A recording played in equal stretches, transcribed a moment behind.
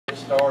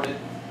started.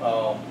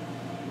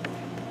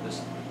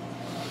 This,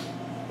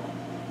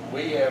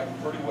 we have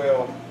pretty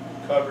well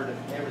covered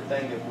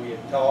everything that we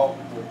had taught.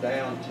 We're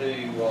down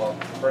to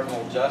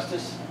criminal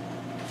justice.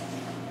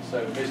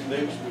 So, Ms.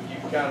 Dukes, would you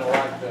kind of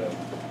like to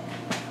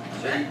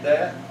read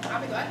that?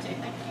 I'll be glad to.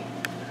 Thank you.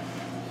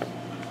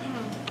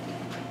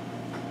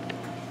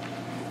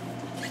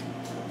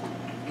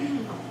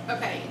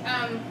 Okay.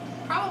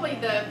 Probably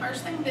the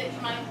first thing that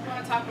you might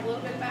want to talk a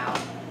little bit about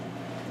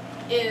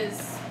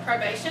is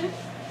probation.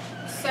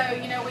 So,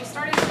 you know, we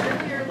started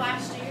earlier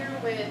last year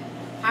with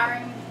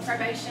hiring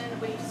probation.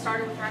 We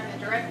started with hiring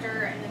the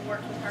director and then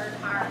worked with her to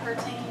hire her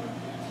team.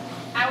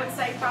 I would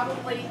say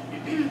probably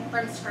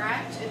from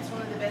scratch, it's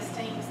one of the best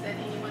teams that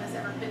anyone has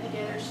ever put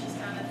together. She's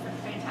done a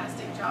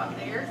fantastic job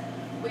there.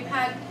 We've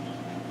had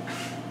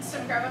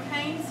some growing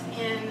pains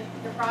in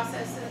the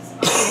processes.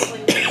 Obviously,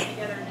 we put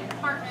together a new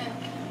department.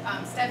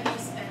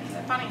 Stephanie's and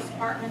the finance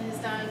department has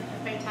done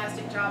a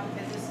fantastic job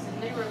because this is a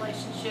new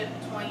relationship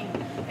between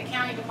the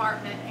county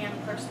department and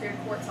the Clerk Superior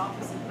Court's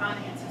Office of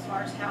Finance as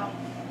far as how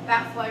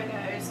that flow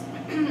goes.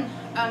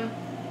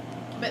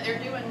 But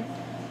they're doing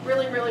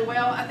really, really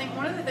well. I think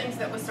one of the things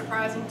that was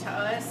surprising to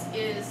us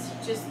is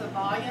just the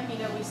volume. You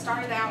know, we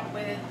started out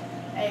with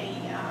a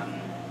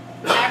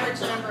average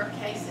number of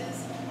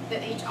cases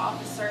that each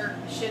officer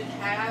should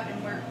have,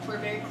 and we're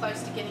very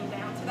close to getting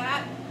down to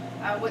that.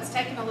 What's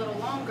taken a little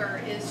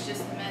longer is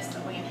just the mess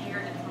that we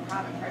inherited from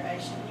private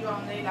probation. You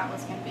all knew that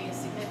was going to be a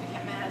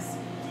significant mess.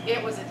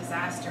 It was a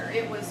disaster.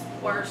 It was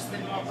worse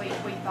than what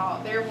we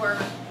thought. There were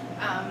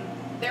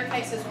their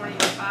cases weren't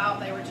even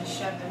filed. They were just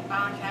shoved in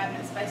filing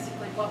cabinets.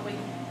 Basically, what we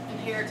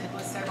inherited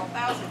was several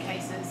thousand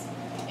cases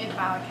in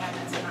filing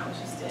cabinets, and that was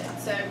just it.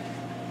 So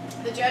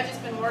the judge has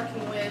been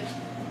working with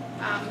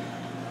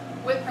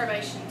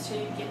probation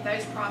to get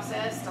those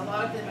processed. A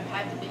lot of them have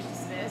had to be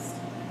dismissed,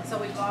 so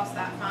we've lost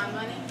that fine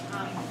money.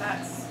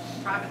 That's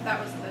private. That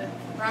was the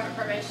private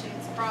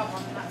probation's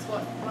problem, and that's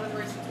one of the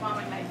reasons why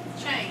we made the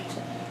change.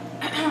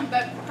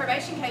 But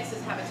probation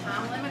cases have a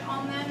time limit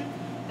on them.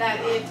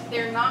 That if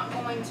they're not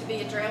going to be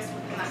addressed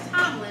within that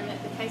time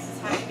limit, the cases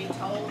have to be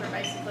told or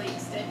basically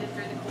extended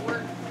through the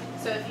court.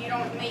 So if you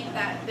don't meet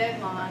that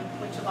deadline,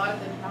 which a lot of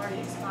them have already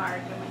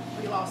expired, then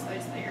we lost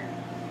those there.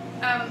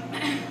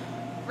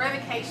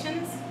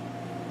 Revocations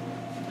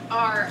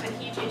are a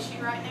huge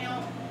issue right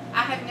now.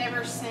 I have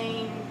never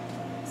seen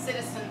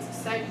citizens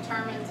so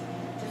determined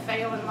to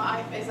fail in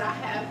life as I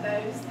have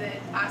those that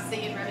I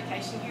see in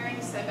revocation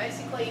hearings. So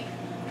basically,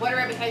 what a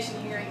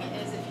revocation hearing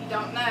is, if you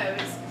don't know,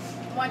 is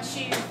once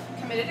you've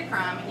committed a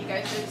crime and you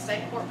go through the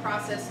state court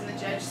process and the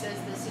judge says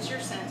this is your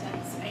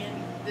sentence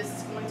and this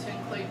is going to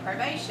include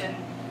probation,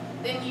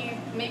 then you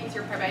meet with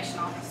your probation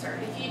officer.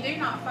 If you do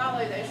not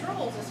follow those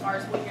rules as far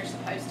as when you're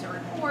supposed to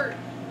report,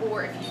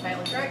 or if you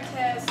fail a drug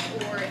test,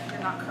 or if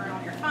you're not current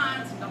on your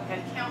fines and don't go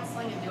to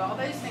counseling and do all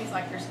those things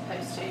like you're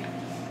supposed to,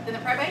 then the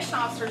probation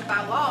officers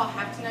by law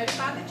have to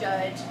notify the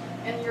judge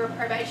and your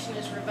probation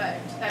is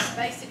revoked. That's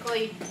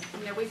basically,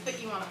 you know, we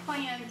put you on a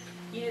plan,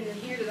 you didn't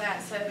adhere to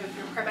that, so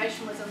your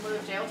probation was in lieu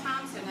of jail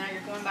time, so now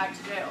you're going back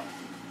to jail.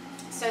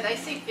 So they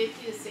see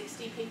 50 to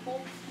 60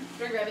 people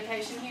through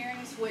revocation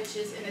hearings, which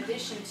is in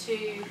addition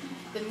to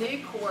the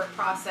new court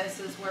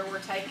processes where we're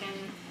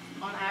taking,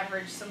 on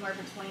average, somewhere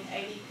between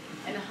 80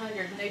 and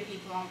 100 new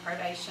people on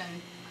probation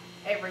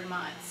every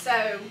month.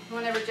 So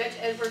whenever Judge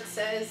Edwards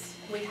says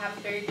we have a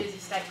very busy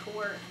state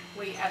court,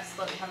 we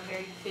absolutely have a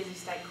very busy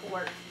state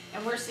court,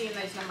 and we're seeing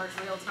those numbers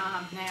real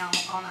time now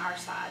on our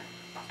side.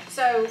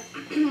 So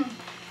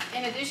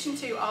in addition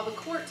to all the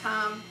court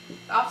time,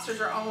 the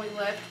officers are only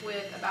left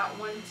with about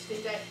 1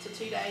 to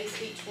 2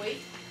 days each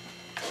week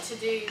to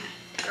do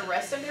the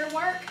rest of their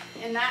work,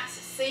 and that's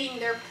seeing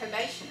their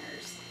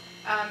probationers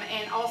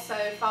and also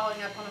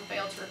following up on a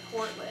failed to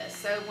report list.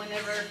 So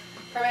whenever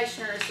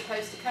probationer is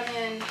supposed to come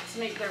in to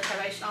meet with their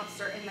probation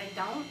officer and they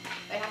don't,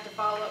 they have to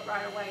follow up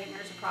right away, and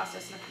there's a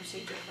process and a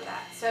procedure for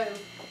that. So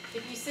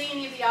if you see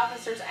any of the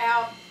officers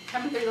out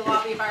coming through the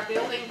lobby of our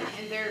building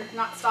and they're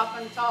not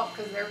stopping to talk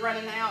because they're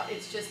running out,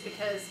 it's just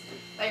because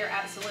they are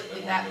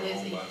absolutely that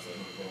busy.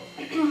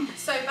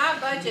 So by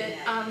budget,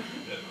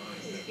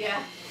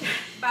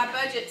 by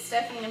budget,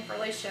 Stephanie and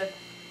Felicia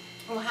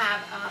will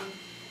have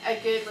a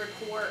good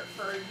report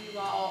for you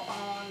all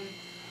on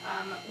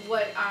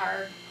what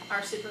our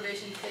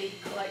supervision fee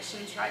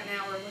collections right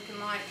now are looking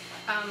like.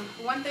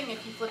 One thing,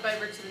 if you flip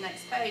over to the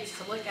next page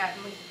to look at,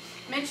 and we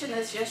mentioned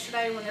this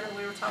yesterday whenever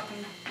we were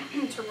talking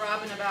to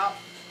Robin about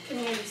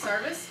community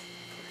service.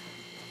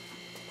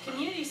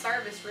 Community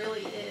service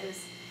really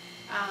is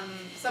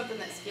something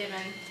that's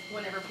given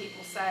whenever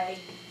people say,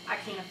 I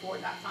can't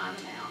afford that fine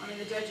amount. I mean,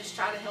 the judges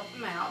try to help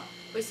them out.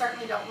 We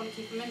certainly don't want to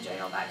keep them in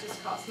jail. That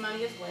just costs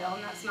money as well,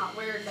 and that's not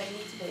where they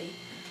need to be.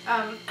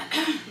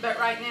 But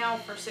right now,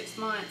 for 6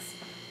 months,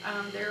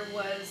 there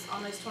was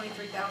almost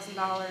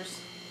 $23,000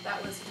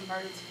 that was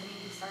converted to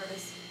community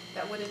service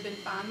that would have been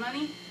fine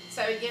money.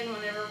 So again,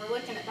 whenever we're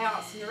looking at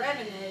balancing the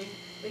revenue,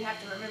 we have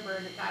to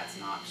remember that that's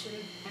an option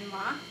and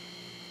why.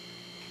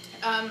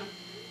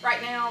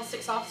 Right now,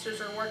 6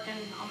 officers are working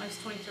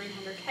almost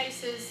 2,300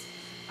 cases.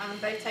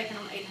 They've taken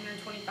on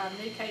 825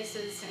 new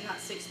cases in that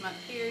 6-month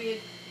period,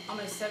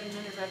 almost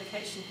 700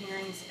 revocation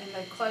hearings, and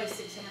they've closed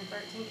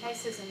 613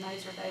 cases, and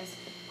those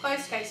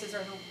closed cases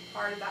are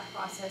part of that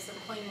process of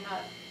cleaning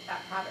up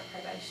that private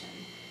probation.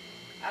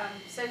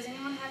 So does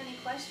anyone have any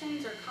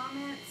questions or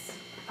comments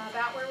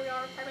about where we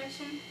are with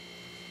probation?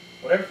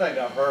 Well, everything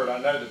I've heard, I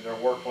know that their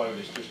workload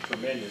is just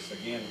tremendous,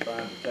 again,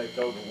 trying to take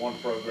over one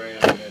program,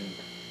 and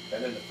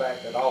then the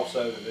fact that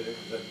also that it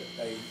was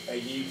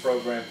a new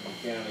program for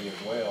the county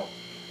as well.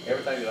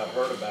 Everything that I've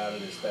heard about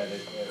it is that as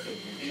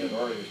you said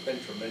earlier, it's been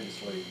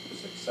tremendously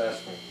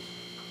successful.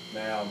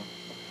 Now,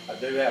 I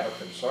do have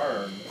a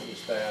concern,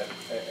 is that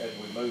as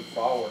we move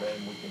forward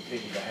and we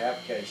continue to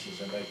have cases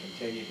and they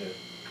continue to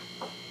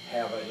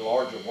have a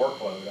larger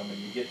workload, I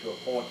mean, you get to a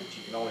point that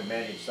you can only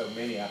manage so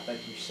many. I think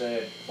you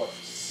said, what,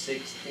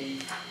 60?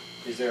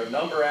 Is there a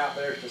number out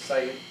there to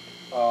say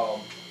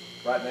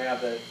right now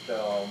that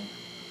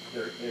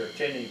they're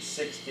attending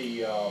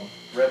 60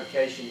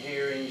 revocation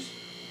hearings?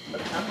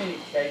 But how many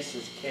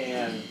cases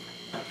can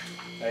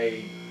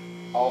a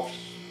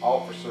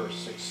officer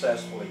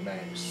successfully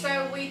manage?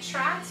 So we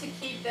try to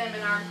keep them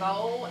in our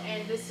goal,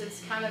 and this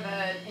is kind of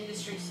an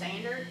industry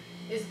standard,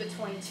 is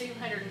between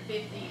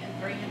 250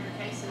 and 300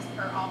 cases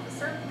per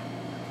officer.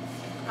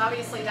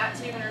 Obviously that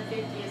 250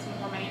 is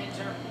more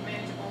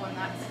manageable, and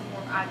that's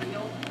more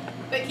ideal.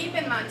 But keep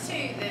in mind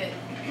too that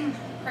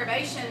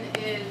probation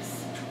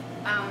is,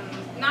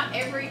 not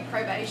every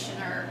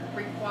probationer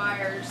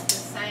requires the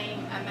same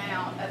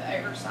amount of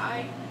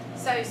oversight.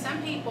 So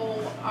some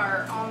people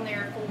are on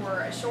there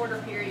for a shorter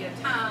period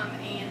of time,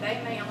 and they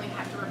may only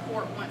have to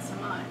report once a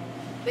month.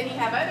 Then you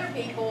have other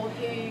people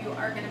who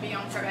are going to be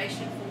on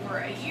probation for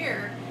a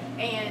year,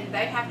 and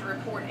they have to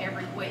report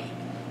every week.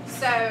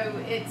 So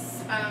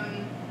it's,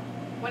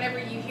 whenever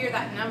you hear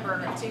that number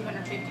of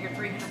 250 or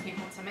 300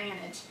 people to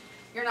manage,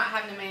 you're not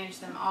having to manage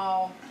them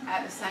all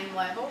at the same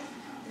level.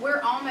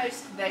 We're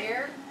almost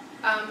there.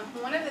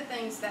 One of the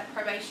things that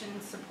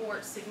probation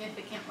supports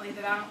significantly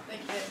that I don't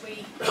think that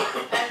we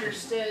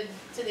understood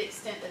to the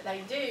extent that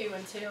they do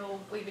until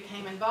we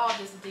became involved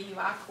is the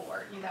DUI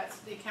court. You know, that's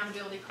the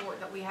accountability court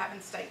that we have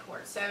in state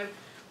court. So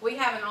we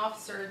have an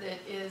officer that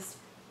is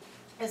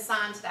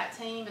assigned to that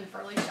team, and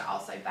Felicia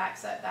also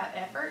backs up that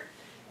effort.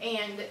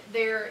 And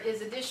there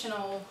is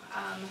additional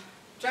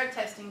drug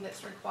testing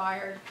that's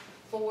required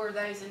for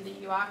those in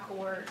DUI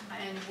court,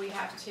 and we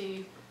have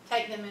to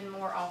take them in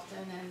more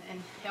often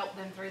and help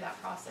them through that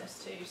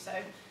process too. So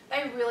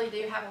they really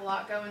do have a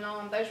lot going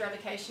on. Those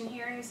revocation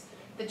hearings,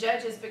 the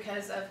judges,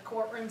 because of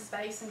courtroom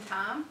space and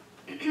time,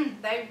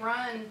 they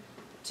run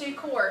 2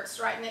 courts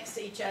right next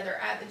to each other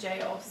at the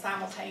jail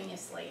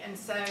simultaneously. And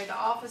so the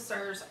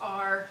officers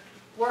are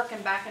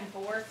working back and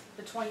forth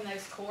between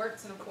those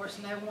courts, and of course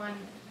no one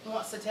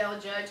wants to tell a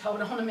judge, hold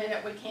on a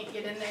minute, we can't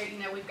get in there, you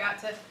know, we've got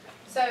to.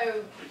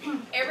 So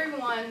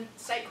everyone,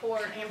 state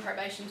court and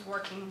probation's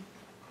working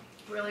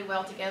really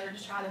well together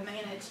to try to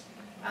manage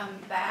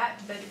that,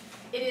 but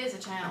it is a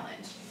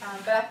challenge.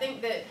 But I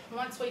think that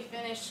once we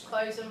finish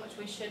closing, which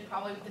we should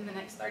probably within the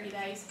next 30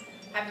 days,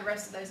 have the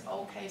rest of those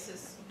old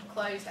cases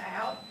closed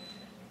out.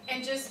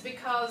 And just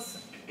because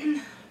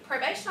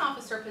probation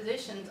officer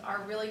positions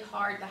are really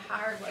hard to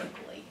hire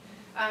locally.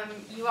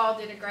 You all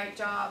did a great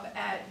job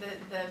at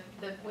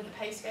with the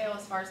pay scale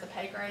as far as the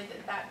pay grade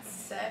that's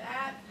set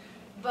at,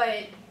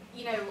 but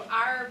you know,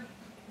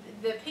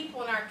 the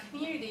people in our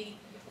community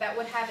that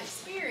would have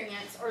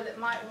experience or that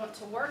might want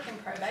to work in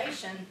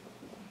probation,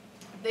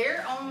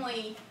 their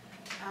only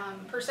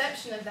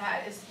perception of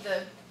that is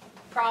the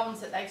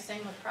problems that they've seen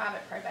with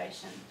private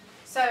probation.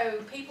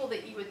 So people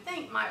that you would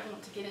think might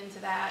want to get into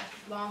that,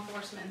 law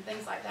enforcement and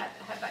things like that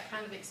have that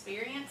kind of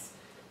experience,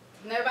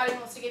 nobody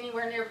wants to get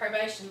anywhere near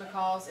probation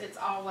because it's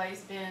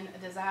always been a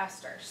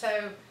disaster.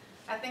 So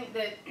I think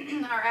that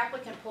our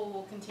applicant pool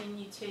will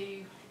continue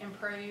to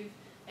improve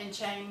and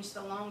change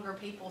the longer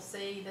people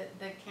see that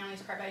the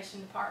county's probation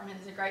department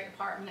is a great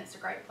department, it's a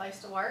great place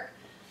to work.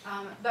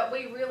 But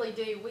we really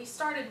do. We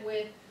started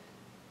with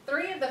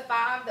 3 of the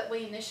 5 that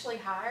we initially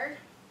hired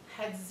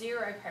had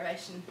 0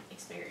 probation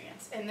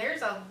experience. And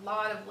there's a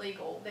lot of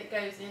legal that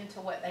goes into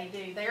what they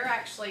do. They're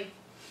actually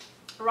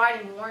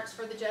writing warrants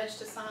for the judge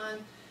to sign.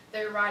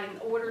 They're writing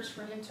orders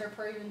for him to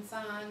approve and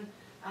sign.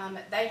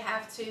 They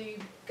have to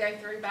go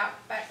through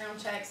background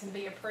checks and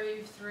be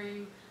approved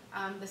through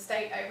the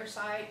state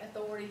oversight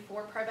authority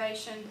for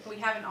probation. We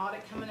have an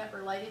audit coming up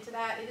related to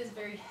that. It is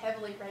very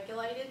heavily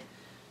regulated.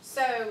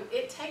 So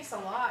it takes a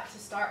lot to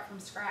start from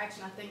scratch,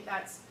 and I think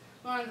that's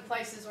one of the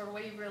places where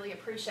we really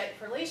appreciate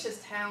Felicia's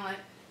talent,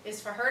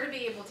 is for her to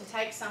be able to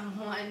take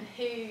someone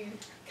who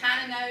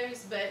kind of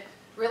knows but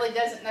really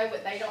doesn't know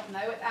what they don't know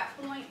at that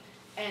point,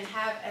 and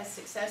have as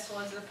successful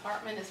as a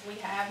department as we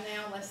have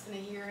now, less than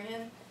a year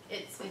in.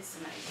 It's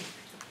amazing.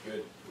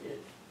 Good.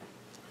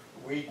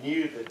 We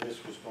knew that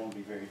this was going to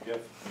be very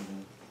difficult,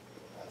 and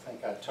I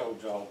think I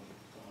told y'all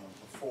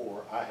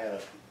before, I had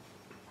a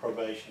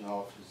probation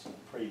office in the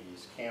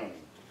previous county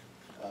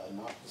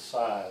not the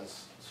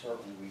size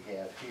certainly we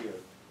have here,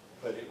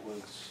 but it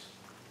was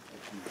a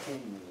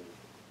continual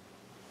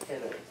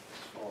headache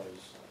as far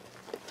as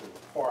the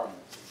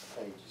requirements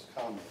that the page is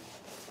commenting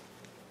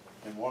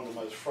on. And one of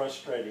the most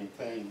frustrating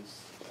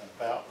things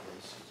about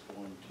this is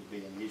going to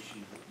be an issue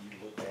that you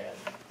look at,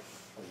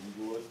 or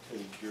you look to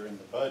during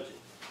the budget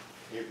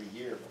every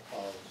year,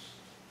 because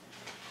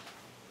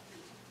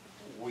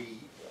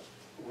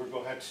we're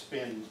going to have to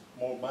spend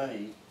more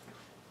money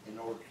in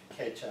order to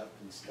catch up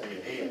and stay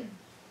ahead.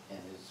 And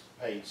as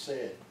Paige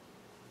said,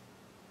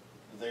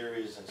 there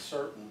is a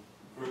certain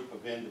group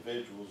of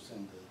individuals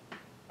in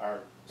our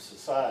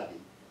society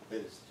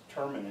that is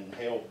determined and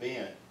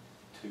hell-bent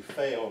to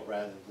fail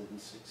rather than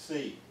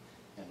succeed.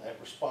 And that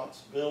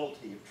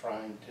responsibility of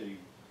trying to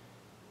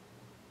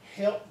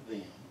help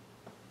them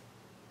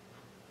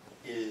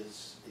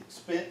is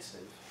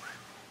expensive,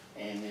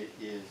 and it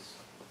is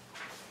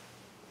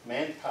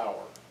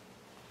manpower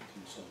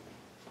consuming.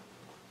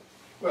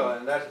 Well,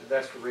 and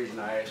that's the reason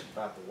I asked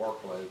about the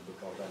workload,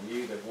 because I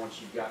knew that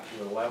once you got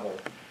to a level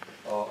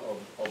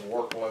of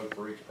workload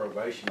for each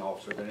probation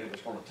officer, then it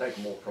was going to take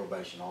more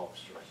probation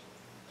officers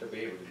to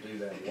be able to do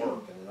that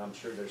work. And I'm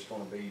sure there's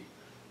going to be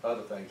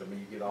other things. I mean,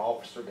 you get an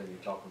officer, then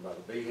you're talking about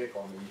a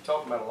vehicle. I mean, you're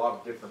talking about a lot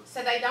of different.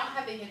 So they don't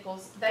have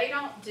vehicles. They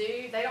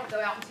don't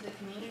go out into the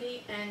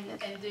community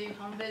and do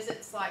home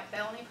visits like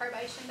felony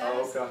probation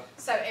does. Oh, okay.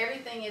 So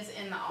everything is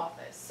in the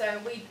office. So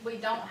we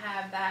don't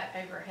have that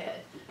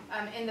overhead.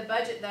 In the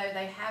budget though,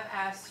 they have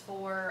asked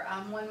for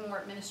one more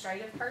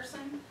administrative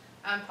person.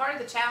 Part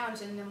of the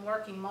challenge in them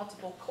working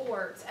multiple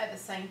courts at the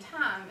same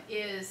time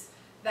is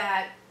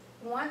that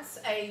once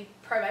a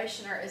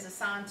probationer is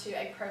assigned to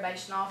a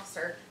probation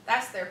officer,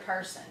 that's their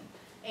person.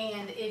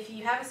 And if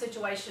you have a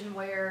situation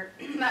where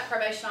that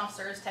probation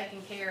officer is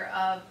taking care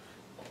of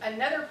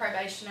another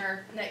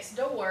probationer next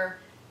door,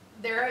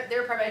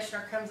 their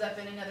probationer comes up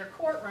in another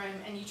courtroom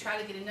and you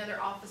try to get another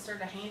officer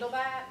to handle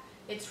that,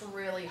 it's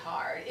really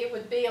hard. It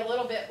would be a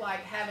little bit like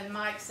having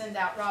Mike send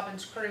out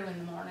Robin's crew in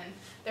the morning.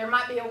 There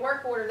might be a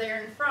work order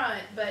there in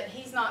front, but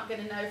he's not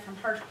going to know from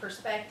her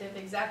perspective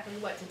exactly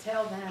what to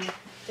tell them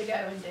to go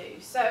and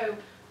do. So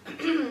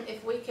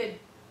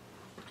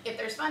if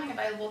there's funding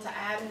available to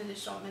add an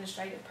additional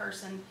administrative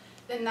person,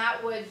 then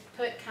that would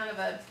put kind of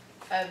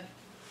a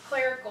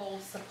clerical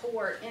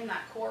support in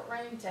that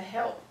courtroom to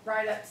help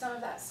write up some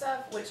of that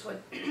stuff, which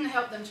would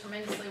help them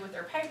tremendously with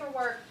their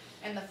paperwork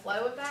and the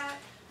flow of that.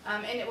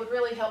 And it would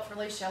really help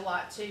Felicia a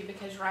lot too,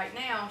 because right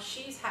now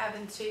she's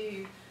having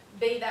to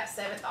be that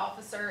seventh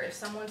officer if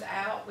someone's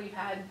out. We've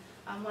had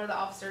one of the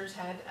officers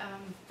had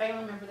a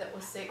family member that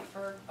was sick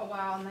for a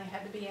while and they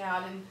had to be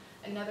out, and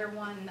another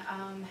one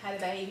had a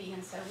baby,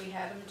 and so we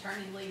had a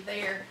maternity leave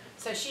there.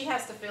 So she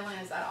has to fill in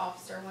as that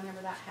officer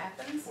whenever that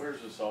happens.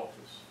 Where's this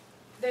office?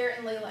 They're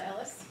in Leila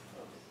Ellis.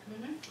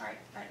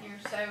 Right near.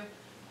 So,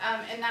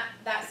 and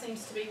that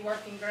seems to be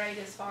working great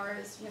as far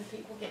as, you know,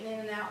 people getting in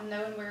and out and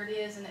knowing where it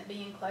is and it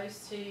being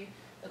close to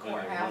the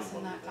courthouse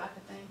and that type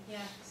of thing. Yeah.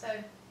 So.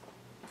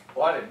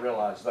 Well, I didn't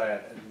realize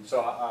that, and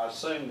so I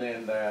assume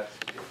then that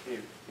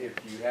if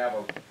you have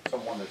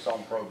someone that's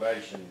on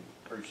probation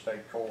through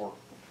state court,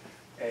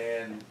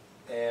 and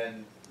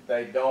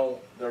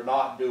they're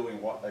not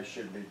doing what they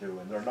should be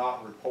doing, they're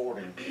not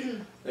reporting,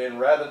 then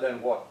rather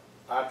than what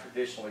I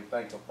traditionally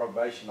think of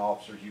probation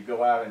officers, you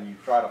go out and you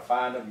try to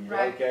find them, you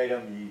locate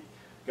them, you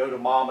go to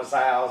mama's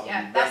house.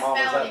 Yeah, and that's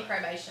mama's felony house.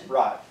 probation.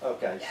 Right,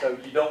 okay, Yeah. so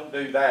you don't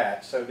do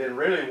that. So then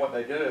really what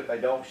they do, if they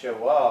don't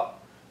show up,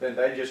 then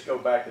they just go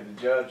back to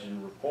the judge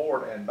and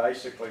report, and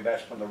basically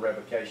that's when the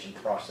revocation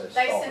process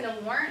They starts. send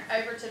a warrant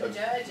over to the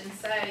judge and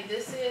say,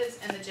 this is,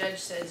 and the judge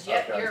says,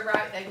 yep, Okay. you're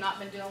right, they've not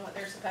been doing what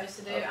they're supposed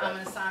to do, Okay. I'm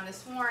gonna sign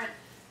this warrant.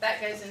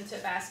 That goes into a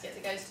basket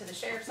that goes to the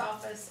sheriff's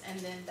office, and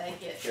then they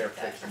get Sheriff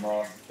picked up picks from them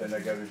up, there. then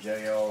they go to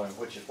jail, and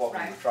which is what we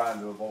Right. were trying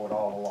to avoid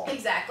all along.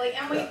 Exactly,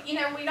 and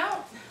Yeah. we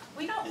don't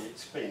The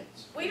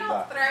expense. throw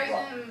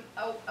them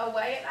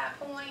away at that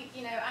point.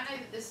 You know, I know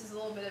that this is a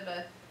little bit of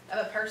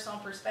a personal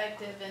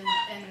perspective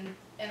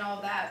and all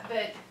that,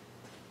 but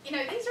you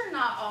know, these are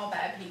not all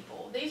bad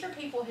people. These are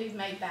people who've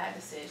made bad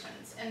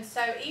decisions, and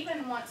so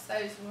even once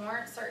those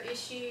warrants are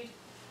issued,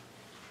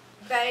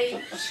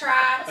 they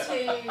try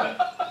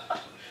to.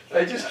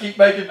 They just keep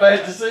making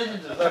bad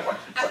decisions. Is that what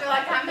I feel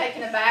like I'm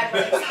making a bad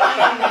one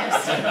explaining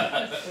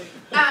this.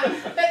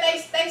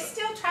 But they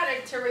still try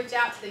to reach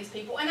out to these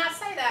people. And I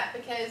say that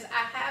because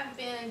I have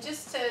been,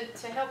 just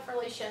to help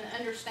Felicia and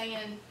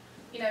understand,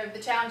 you know, the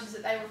challenges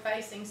that they were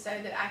facing so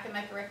that I can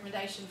make a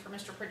recommendation for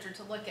Mr. Pritchard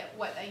to look at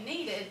what they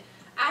needed.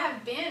 I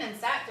have been and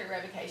sat through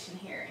revocation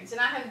hearings.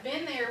 And I have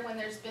been there when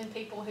there's been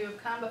people who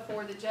have come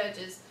before the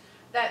judges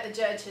that the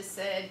judge has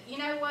said, you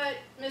know what,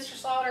 Mr.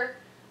 Slaughter,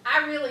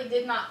 I really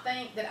did not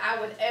think that I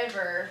would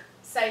ever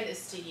say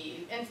this to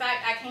you. In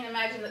fact, I can't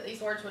imagine that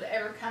these words would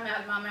ever come out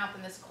of my mouth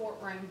in this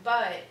courtroom,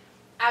 but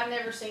I've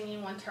never seen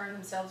anyone turn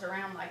themselves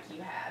around like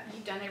you have.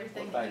 You've done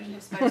everything that you're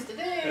supposed to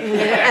do.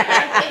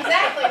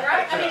 Exactly,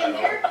 right? I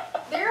mean,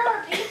 there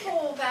are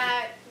people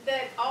that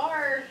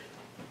are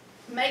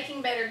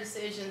making better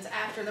decisions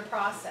after after the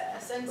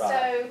process. And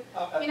Right.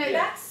 so, you know,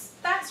 Yeah.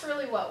 that's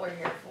really what we're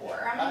here for.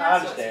 I mean, I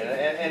that's what's understand,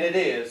 here. and it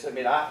is. I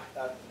mean,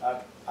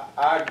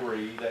 I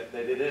agree that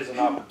it is an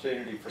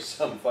opportunity for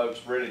some folks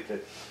really to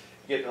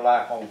get their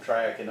life on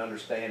track and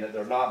understand that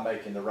they're not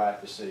making the right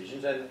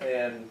decisions,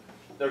 and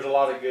there's a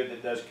lot of good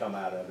that does come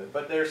out of it.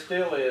 But there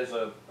still is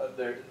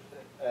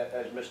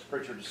as Mr.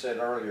 Pritchard said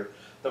earlier,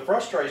 the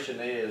frustration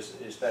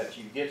is that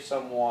you get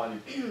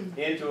someone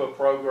into a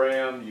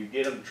program, you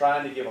get them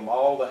trying to give them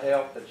all the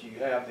help that you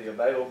have the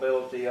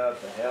availability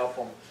of to help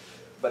them,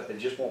 but they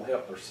just won't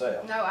help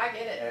themselves. No, I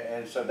get it.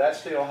 And so that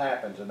still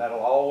happens, and that'll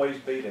always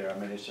be there. I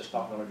mean, it's just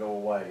not going to go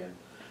away.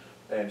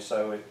 And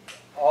so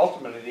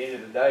ultimately, at the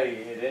end of the day,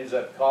 it ends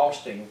up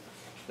costing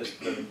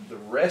the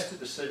rest of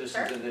the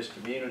citizens Sure. in this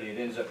community. It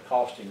ends up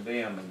costing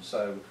them, and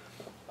so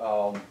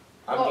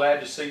I'm Well, glad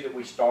to see that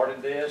we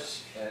started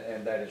this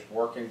and that it's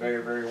working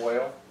very, very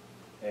well.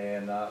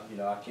 And you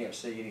know, I can't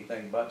see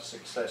anything but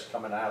success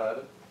coming out of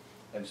it.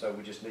 And so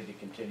we just need to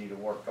continue to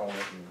work on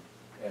it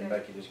and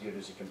make it as good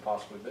as it can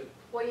possibly be.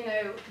 Well, you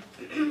know,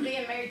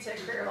 being married to a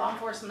career law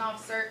enforcement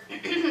officer,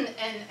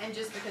 and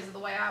just because of the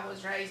way I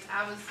was raised,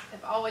 have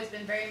always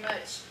been very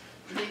much,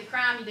 you do the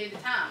crime, you do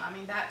the time. I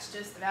mean, that's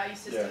just the value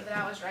system Yeah. that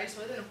I was raised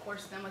with, and of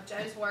course then with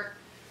Joe's work.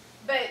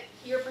 But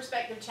your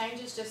perspective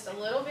changes just a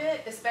little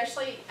bit,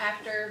 especially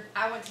after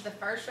I went to the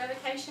first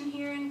revocation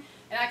hearing,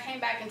 and I came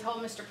back and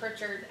told Mr.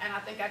 Pritchard, and I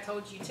think I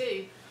told you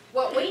too,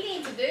 what we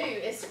need to do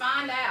is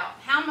find out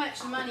how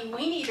much money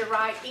we need to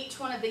write each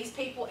one of these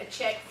people a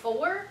check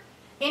for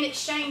in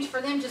exchange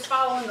for them just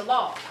following the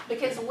law.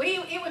 Because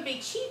it would be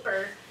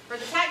cheaper for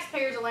the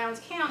taxpayers of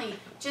Lowndes County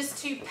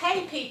just to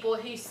pay people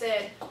who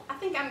said, I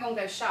think I'm gonna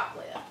go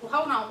shoplift. Well,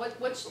 hold on,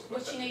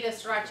 what you need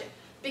us to write you?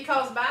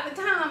 Because by the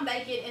time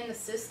they get in the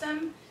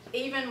system,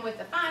 even with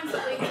the fines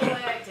that we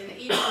collect and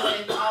even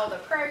with all the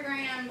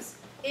programs,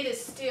 it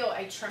is still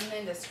a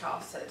tremendous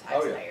cost to the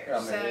taxpayers.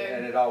 Oh, yeah. I mean,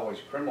 and it always,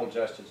 criminal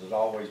justice has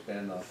always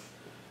been, I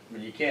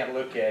mean, you can't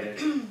look at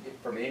it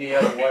from any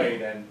other way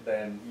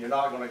than you're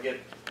not gonna get,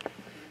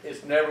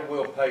 it never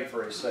will pay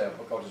for itself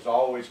because it's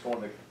always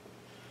going to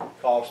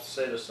cost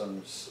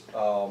citizens,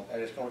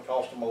 and it's gonna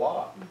cost them a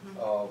lot.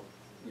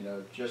 You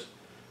know, just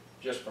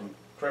from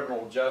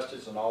criminal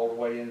justice and all the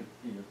way in,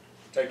 you know,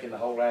 taking the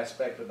whole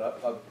aspect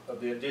of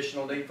the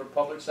additional need for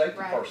public safety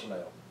Right.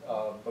 personnel,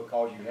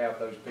 because you have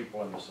those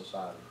people in the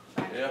society.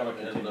 Right. It's Yeah, gonna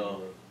continue and to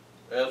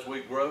grow. as we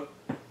grow,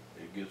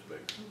 it gets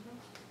bigger.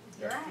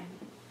 You're right.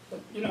 But,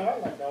 you know, I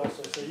like to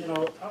also say, you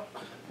know,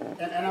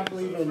 and I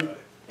believe in,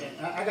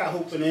 and I got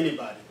hope in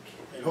anybody,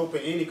 and hope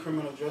in any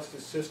criminal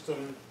justice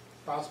system,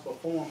 possible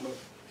form, but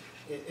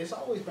it's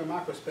always been my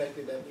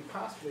perspective that we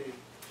possibly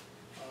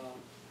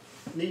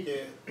need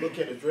to look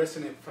at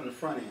addressing it from the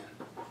front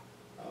end.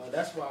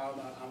 That's why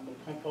I'm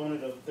a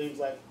component of things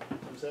like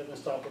Ms.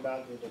 Evans talked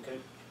about, the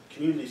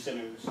community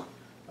centers.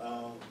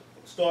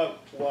 Start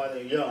while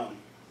they're young,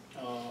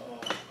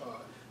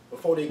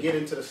 before they get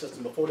into the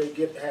system, before they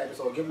get habits,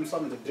 or give them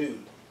something to do.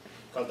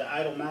 Because the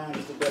idle mind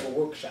is the devil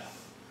workshop.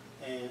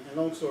 And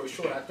long story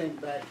short, I think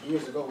back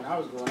years ago when I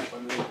was growing up, I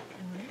mean,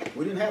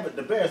 we didn't have it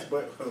the best,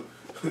 but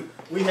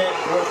we had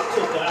what it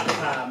took to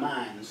occupy our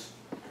minds.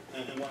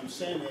 And what I'm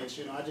saying is,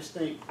 you know, I just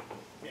think,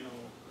 you know,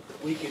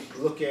 we could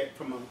look at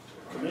from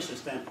a commission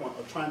standpoint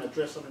of trying to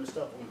address some of the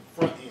stuff on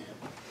the front end.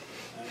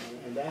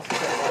 And that's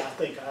what I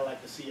think I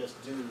like to see us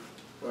do.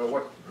 Well,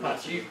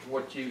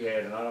 what you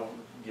had, and I don't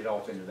get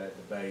off into that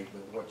debate,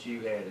 but what you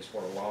had is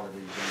what a lot of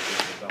these young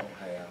people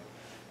don't have,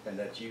 and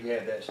that you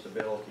had that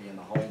stability in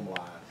the home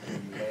life,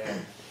 and you had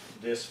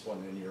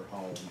discipline in your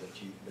home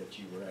that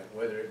you were at,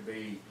 whether it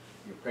be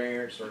your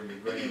parents or your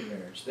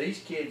grandparents. These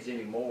kids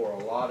anymore,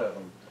 a lot of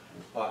them,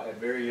 at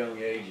very young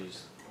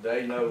ages,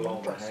 they no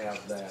longer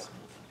have that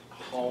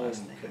home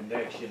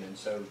connection, and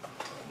so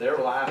their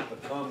life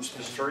becomes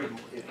the street.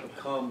 It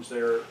becomes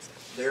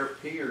their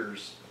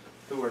peers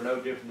who are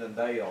no different than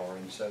they are,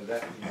 and so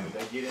that, you know,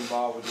 they get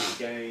involved with these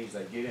gangs.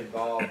 They get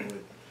involved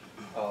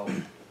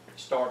with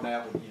starting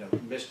out with, you know,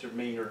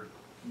 misdemeanor,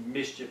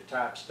 mischief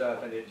type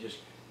stuff, and it just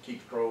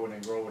keeps growing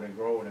and growing and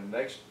growing. And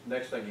next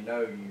thing you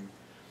know,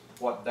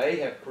 what they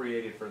have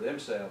created for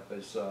themselves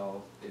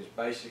is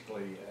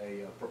basically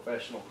a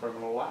professional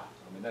criminal life.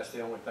 I mean, that's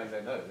the only thing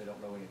they know. They don't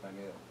know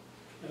anything else.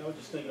 And I was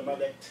just thinking about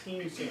that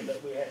team center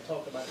that we had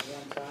talked about at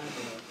one time.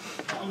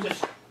 You know, I'm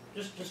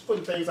just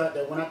putting things out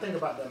there. When I think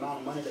about the amount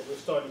of money that we're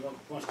going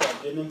to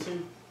start getting into,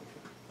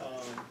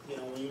 you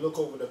know, when you look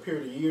over the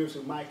period of years,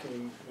 we might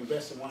can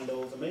invest in one of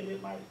those, and maybe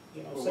it might,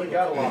 you know. Well, we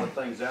got a lot of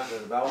things out there.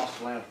 The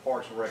Valdosta Lowndes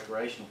Parks and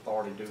Recreation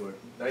Authority do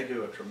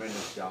a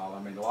tremendous job.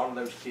 I mean, a lot of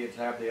those kids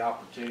have the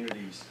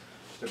opportunities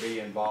to be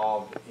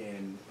involved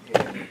in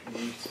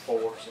youth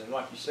sports, and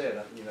like you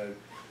said, you know,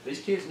 these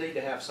kids need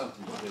to have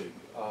something to do.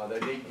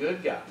 They need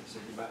good guidance.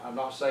 I'm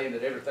not saying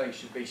that everything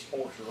should be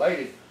sports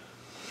related,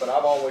 but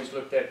I've always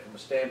looked at it from a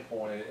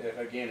standpoint,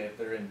 again, if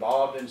they're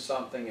involved in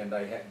something and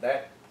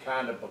that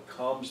kind of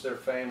becomes their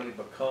family,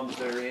 becomes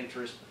their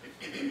interest,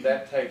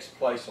 that takes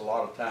place a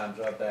lot of times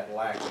of that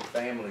lack of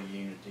family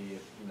unity.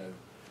 If, you know,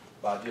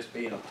 by just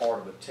being a part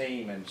of a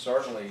team, and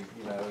certainly,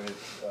 you know,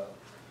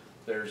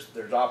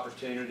 there's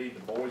opportunity.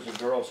 The Boys and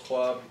Girls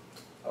Club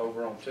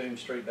over on Tombs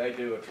Street, they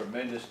do a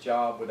tremendous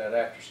job with that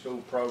after-school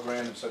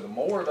program, and so the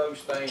more of those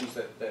things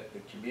that the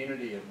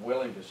community is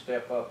willing to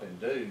step up and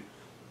do,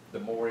 the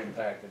more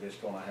impact that it's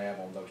gonna have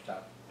on those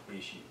type of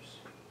issues.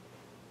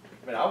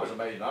 I mean, I was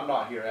amazed, I'm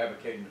not here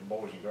advocating the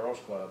Boys and Girls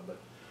Club, but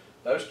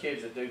those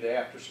kids that do the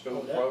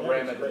after-school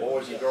program at the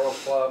Boys and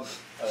Girls Club,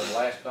 the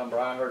last number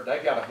I heard, they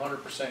got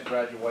 100%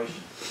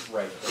 graduation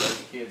rate for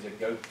those kids that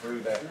go through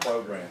that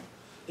program.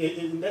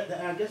 And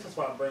I guess that's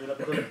why I bring it up,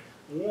 because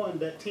one,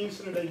 that team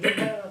center they do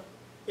have,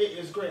 it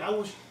is great. I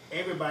wish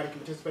everybody could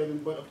participate in,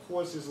 but of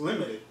course it's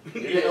limited.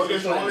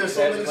 There's only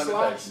so many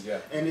slots. Yeah.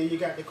 And then you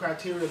got the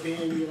criteria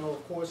being, you know,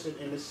 of course,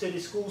 in the city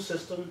school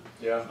system,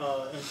 Yeah.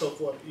 and so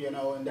forth, you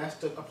know, and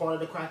that's a part of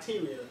the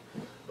criteria.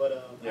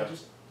 But Yeah.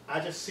 I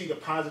just see the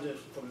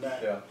positives from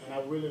that, Yeah. and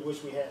I really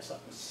wish we had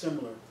something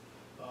similar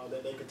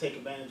that they could take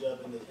advantage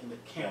of in the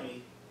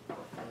county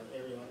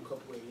area on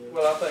Cookwood.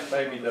 Well, I think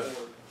maybe the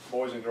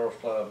Boys and Girls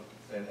Club,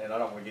 and I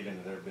don't want to get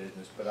into their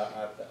business, but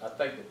I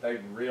think that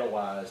they've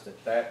realized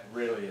that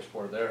really is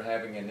where they're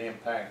having an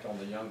impact on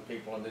the young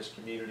people in this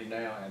community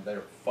now, and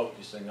they're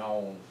focusing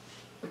on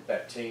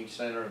that teen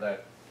center,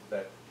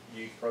 that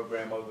youth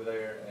program over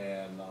there,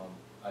 and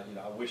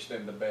I wish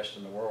them the best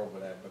in the world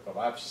with that, because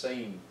I've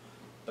seen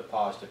the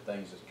positive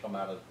things that come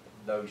out of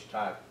those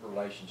type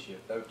relationships.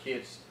 Those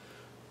kids,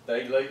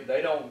 they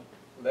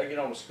get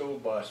on a school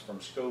bus from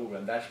school,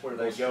 and that's where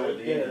they go at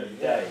the end of the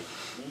day.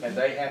 And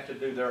they have to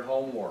do their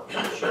homework.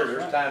 Sure,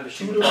 there's time to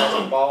shoot a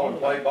basketball and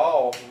play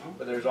ball,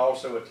 but there's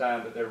also a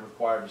time that they're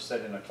required to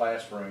sit in a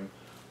classroom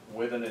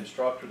with an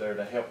instructor there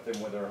to help them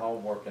with their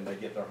homework, and they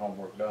get their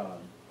homework done.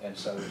 And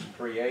so it's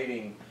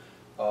creating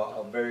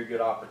a very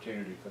good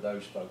opportunity for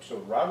those folks. So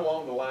right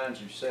along the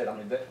lines you said, I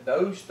mean,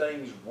 those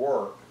things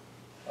work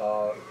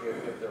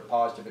if they're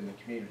positive in the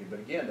community. But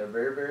again, they're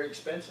very, very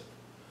expensive.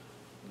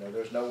 You know,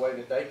 there's no way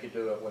that they could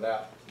do it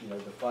without, you know,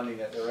 the funding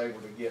that they're able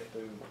to get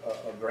through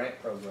a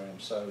grant program.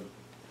 So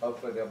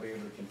hopefully they'll be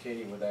able to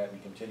continue with that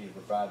and continue to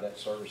provide that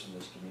service in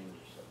this community.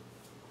 So,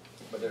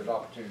 but there's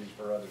opportunities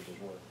for others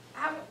as well.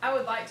 I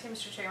would like to,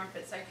 Mr. Chairman,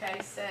 if it's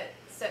okay,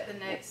 set the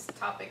next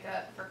topic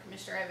up for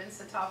Commissioner Evans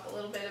to talk a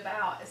little bit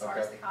about as far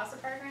as the CASA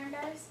program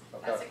goes.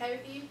 Okay. That's okay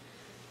with you?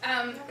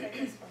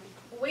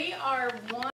 We are one